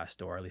fiberglass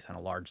door, at least on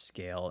a large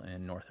scale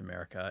in North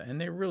America.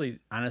 And they really,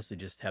 honestly,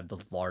 just have the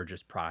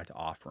largest product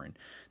offering.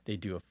 They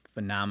do a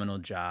phenomenal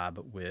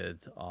job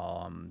with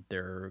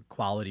their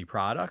quality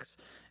products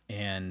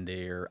and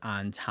their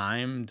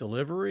on-time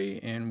delivery,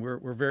 and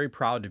we're very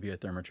proud to be a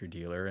Therma-Tru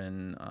dealer,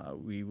 and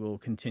we will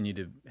continue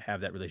to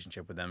have that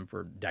relationship with them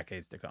for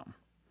decades to come.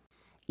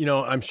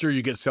 I'm sure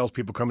you get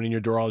salespeople coming in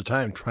your door all the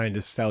time trying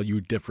to sell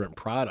you different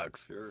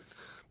products. Sure.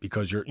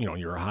 Because you're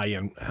a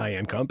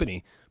high-end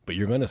company, but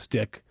you're going to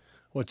stick.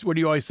 What do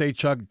you always say,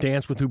 Chuck?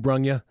 Dance with who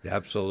brung you?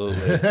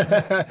 Absolutely.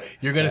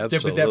 You're going to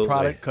stick with that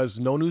product because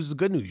no news is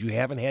good news. You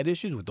haven't had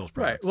issues with those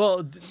products. Right.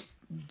 Well,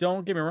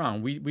 don't get me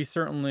wrong. We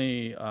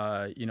certainly,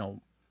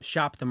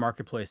 shop the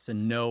marketplace to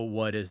know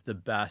what is the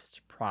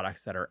best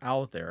products that are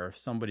out there. If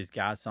somebody's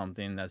got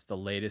something that's the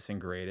latest and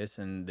greatest,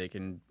 and they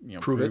can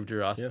prove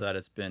to us that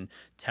it's been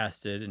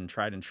tested and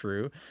tried and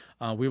true,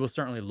 we will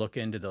certainly look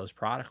into those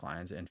product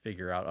lines and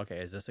figure out, okay,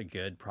 is this a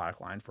good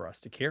product line for us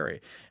to carry?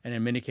 And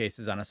in many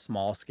cases, on a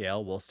small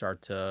scale, we'll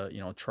start to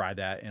try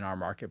that in our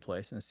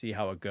marketplace and see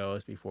how it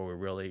goes before we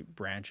really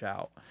branch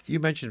out. You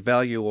mentioned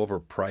value over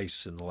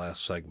price in the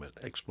last segment.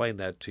 Explain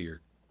that to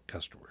your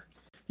customer.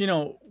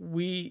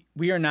 We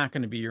are not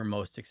going to be your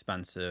most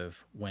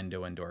expensive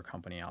window and door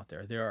company out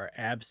there. There are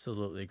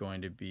absolutely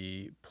going to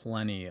be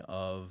plenty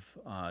of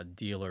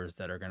dealers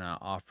that are going to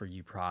offer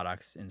you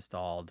products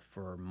installed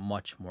for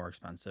much more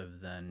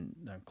expensive than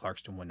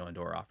Clarkston Window and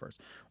Door offers.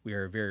 We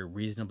are a very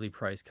reasonably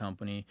priced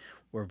company.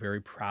 We're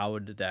very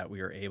proud that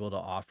we are able to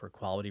offer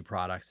quality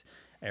products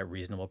at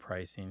reasonable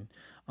pricing.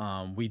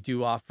 We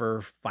do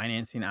offer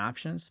financing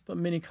options, but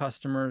many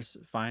customers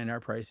find our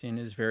pricing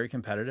is very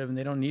competitive and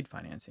they don't need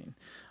financing.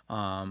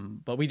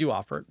 But we do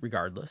offer it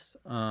regardless.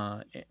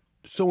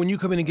 So when you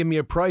come in and give me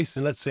a price,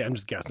 and let's say, I'm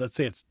just guessing, let's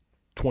say it's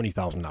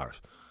 $20,000,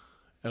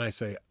 and I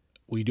say,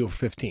 will you do it for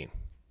 15?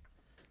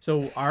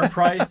 So our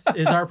price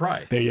is our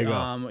price. There you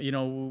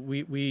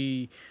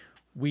go.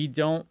 We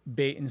don't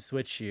bait and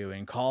switch you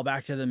and call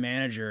back to the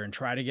manager and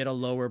try to get a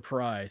lower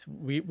price.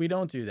 We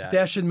don't do that.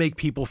 That should make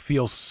people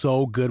feel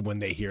so good when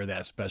they hear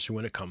that, especially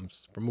when it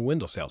comes from a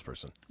window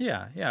salesperson.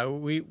 Yeah.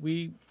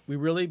 We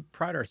really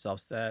pride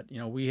ourselves that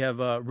we have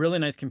a really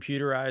nice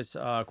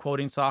computerized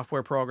quoting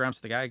software program.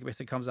 So the guy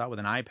basically comes out with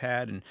an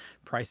iPad and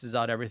prices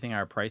out everything.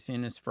 Our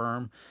pricing is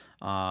firm.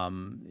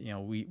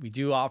 We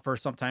do offer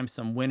sometimes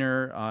some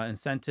winter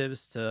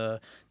incentives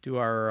to do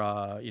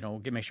our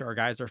make sure our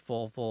guys are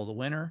full of the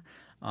winter.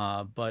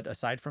 But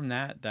aside from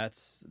that,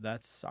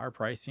 that's our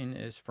pricing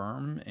is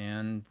firm,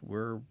 and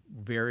we're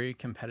very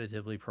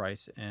competitively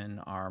priced in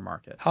our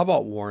market. How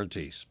about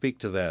warranty? Speak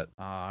to that.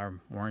 Our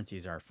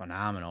warranties are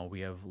phenomenal.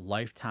 We have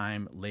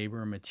lifetime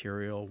labor and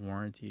material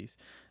warranties.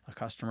 A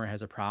customer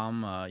has a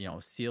problem,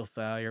 seal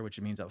failure, which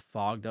means a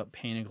fogged up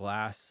pane of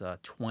glass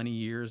 20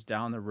 years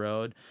down the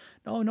road.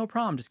 No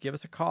problem. Just give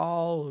us a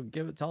call.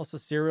 Tell us a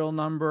serial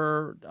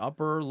number,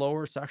 upper,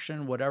 lower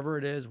section, whatever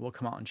it is. We'll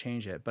come out and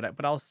change it. But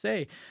I'll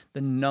say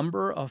the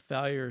number of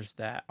failures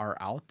that are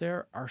out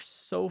there are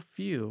so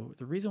few.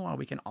 The reason why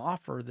we can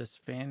offer this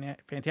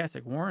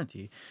fantastic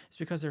warranty is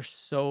because there's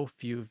so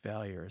few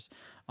failures.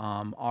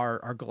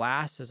 Our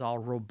glass is all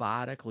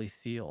robotically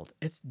sealed.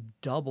 It's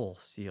double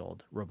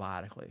sealed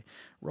robotically.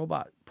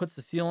 Robot puts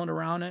the sealant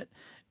around it,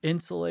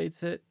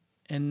 insulates it,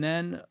 and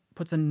then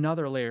puts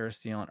another layer of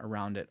sealant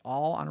around it,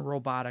 all on a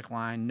robotic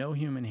line, no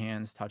human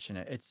hands touching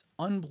it. It's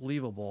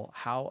unbelievable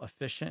how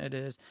efficient it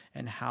is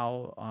and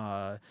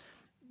how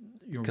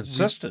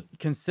consistent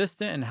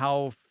and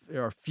how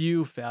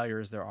few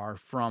failures there are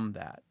from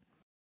that.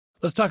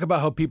 Let's talk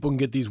about how people can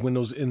get these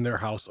windows in their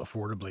house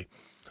affordably.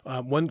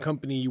 One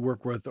company you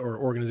work with or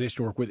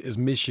organization you work with is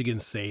Michigan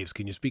Saves.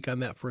 Can you speak on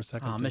that for a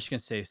second? Michigan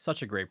Saves,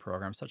 such a great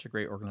program, such a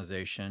great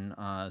organization.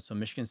 So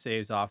Michigan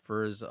Saves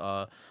offers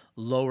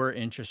lower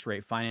interest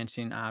rate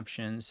financing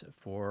options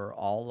for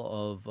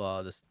all of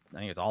I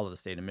think it's all of the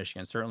state of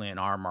Michigan, certainly in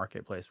our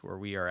marketplace where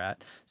we are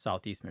at,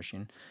 Southeast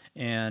Michigan,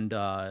 and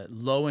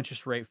low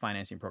interest rate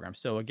financing programs.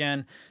 So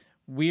again,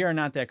 we are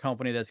not that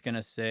company that's going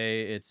to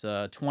say it's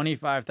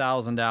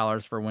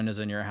 $25,000 for windows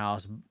in your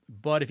house,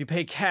 but if you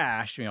pay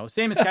cash,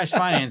 same as cash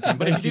financing.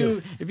 But if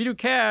you do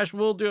cash,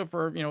 we'll do it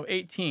for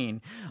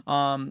 18.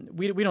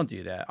 We don't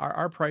do that.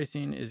 Our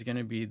pricing is going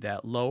to be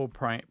that low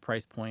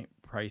price point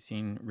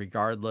pricing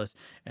regardless,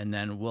 and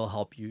then we'll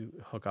help you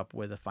hook up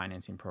with a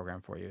financing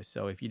program for you.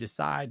 So if you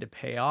decide to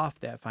pay off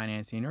that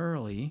financing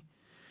early,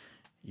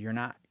 you're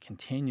not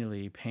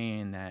continually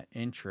paying that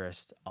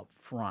interest up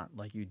front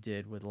like you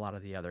did with a lot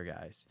of the other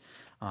guys.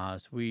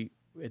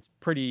 It's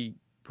pretty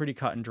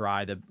cut and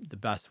dry, the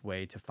best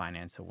way to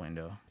finance a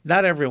window.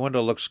 Not every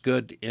window looks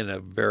good in a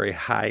very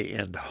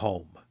high-end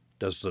home.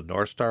 Does the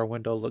North Star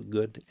window look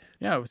good?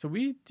 Yeah, so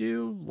we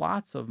do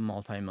lots of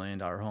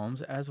multi-million-dollar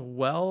homes as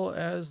well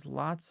as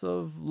lots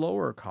of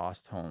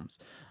lower-cost homes.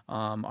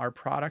 Our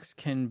products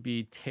can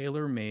be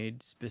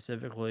tailor-made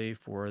specifically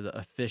for the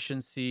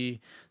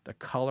efficiency, the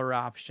color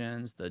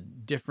options, the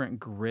different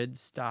grid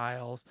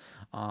styles,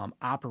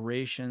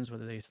 operations,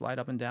 whether they slide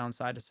up and down,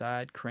 side to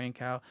side,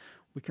 crank out.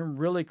 We can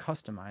really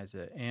customize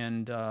it.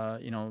 And,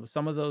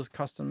 some of those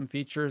custom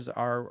features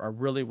are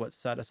really what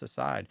set us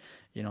aside.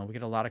 We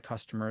get a lot of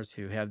customers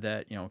who have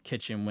that,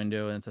 kitchen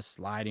window and it's a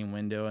sliding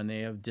window and they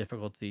have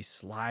difficulty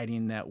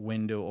sliding that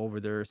window over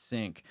their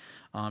sink.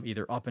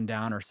 either up and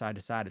down or side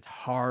to side. It's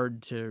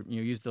hard to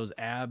use those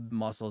ab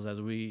muscles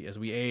as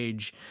we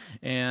age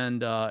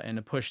and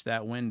to push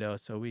that window.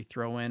 So we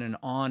throw in an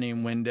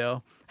awning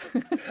window.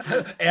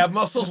 Ab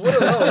muscles? What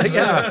are those?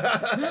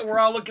 Yeah. We're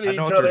all looking at each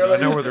other. I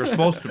know where they're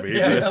supposed to be.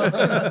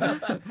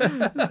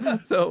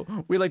 So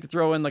we like to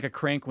throw in like a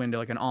crank window,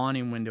 like an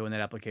awning window in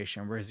that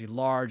application, where it's a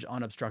large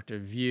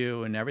unobstructed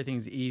view and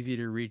everything's easy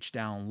to reach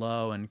down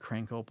low and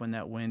crank open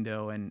that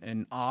window.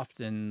 And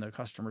often the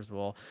customers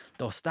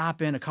they'll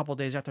stop in a couple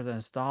days after the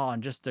install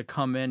and just to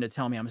come in to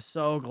tell me, I'm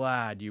so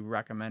glad you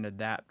recommended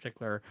that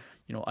particular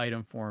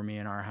item for me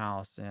in our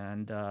house,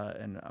 and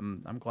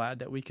I'm glad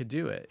that we could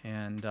do it.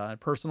 And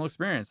personal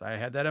experience, I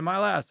had that in my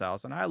last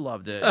house and I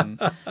loved it, and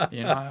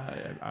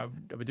I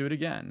would do it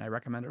again. I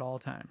recommend it all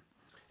the time.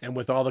 And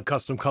with all the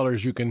custom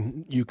colors you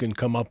can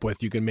come up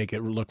with, you can make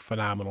it look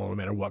phenomenal no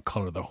matter what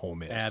color the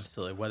home is.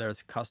 Absolutely. Whether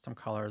it's custom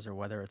colors or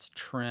whether it's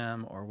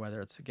trim or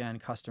whether it's, again,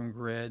 custom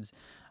grids,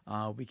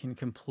 we can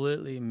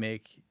completely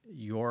make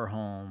your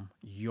home,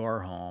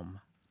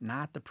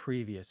 not the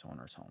previous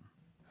owner's home.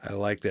 I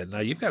like that. Now,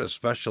 you've got a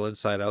special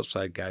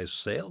inside-outside guys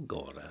sale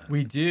going on.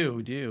 We do.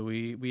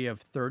 We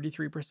have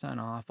 33%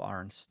 off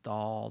our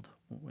installed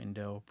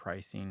window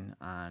pricing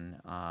on,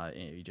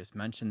 you just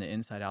mentioned the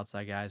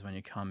inside-outside guys when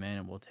you come in,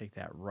 and we'll take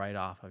that right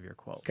off of your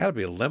quote. Got to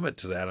be a limit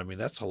to that. I mean,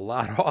 that's a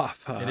lot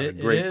off. A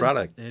great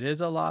product. It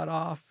is a lot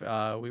off.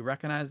 We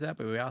recognize that,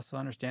 but we also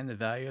understand the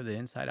value of the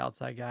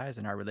inside-outside guys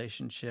and our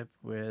relationship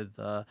with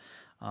the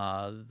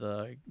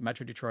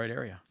Metro Detroit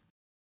area.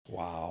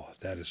 Wow,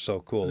 that is so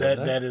cool.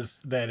 That is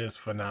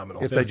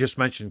phenomenal. If they just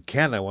mentioned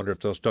Ken, I wonder if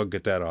they'll still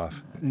get that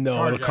off.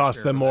 No, it'll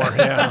cost them more.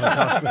 Yeah, it'll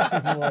cost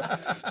them more.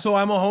 So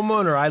I'm a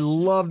homeowner. I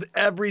loved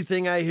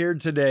everything I heard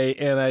today,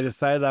 and I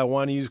decided I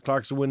want to use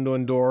Clarkston Window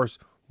and Doors.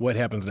 What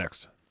happens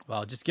next?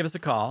 Well, just give us a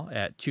call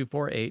at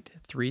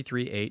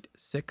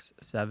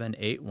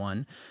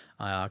 248-338-6781.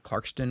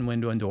 Clarkston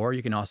Window and Door.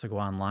 You can also go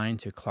online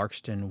to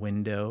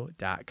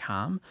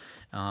clarkstonwindow.com,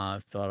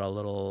 fill out a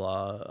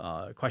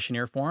little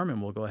questionnaire form,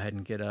 and we'll go ahead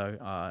and get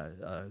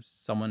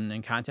someone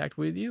in contact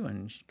with you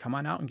and come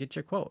on out and get you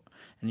a quote.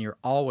 And you're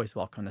always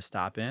welcome to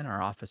stop in.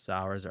 Our office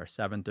hours are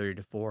 7:30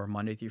 to 4,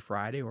 Monday through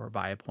Friday, or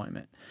by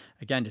appointment.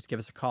 Again, just give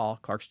us a call,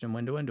 Clarkston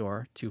Window and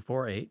Door,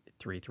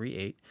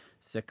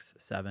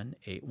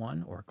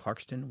 248-338-6781, or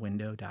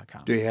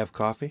clarkstonwindow.com. Do you have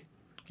coffee?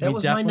 That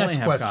was my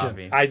next question.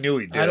 Coffee. I knew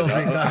he did. I don't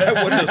think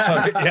I wouldn't have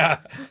said it. Yeah.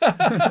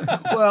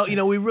 Well,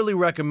 we really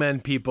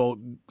recommend people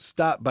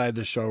stop by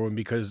the showroom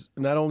because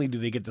not only do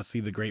they get to see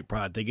the great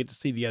product, they get to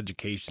see the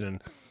education.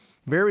 And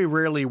very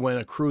rarely when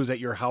a crew's at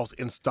your house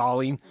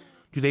installing,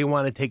 do they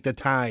want to take the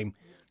time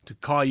to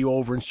call you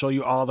over and show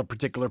you all the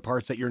particular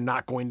parts that you're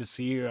not going to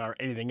see or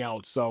anything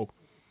else. So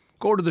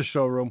go to the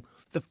showroom.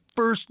 The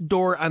first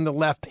door on the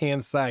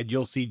left-hand side,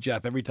 you'll see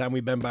Jeff. Every time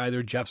we've been by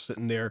there, Jeff's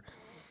sitting there.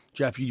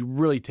 Jeff, you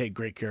really take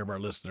great care of our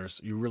listeners.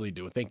 You really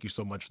do. Thank you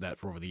so much for that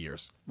for over the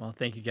years. Well,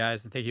 thank you,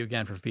 guys, and thank you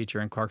again for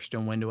featuring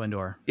Clarkston Window and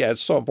Door. Yeah,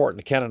 it's so important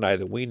to Ken and I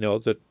that we know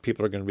that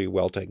people are going to be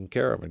well taken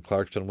care of, and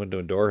Clarkston Window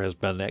and Door has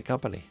been that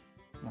company.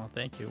 Well,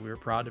 thank you. We're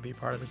proud to be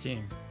part of the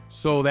team.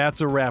 So that's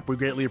a wrap. We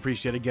greatly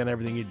appreciate, again,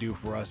 everything you do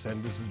for us,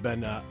 and this has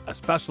been a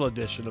special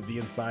edition of the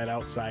Inside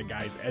Outside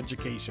Guys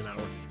Education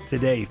Hour,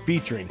 today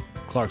featuring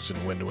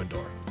Clarkston Window and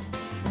Door.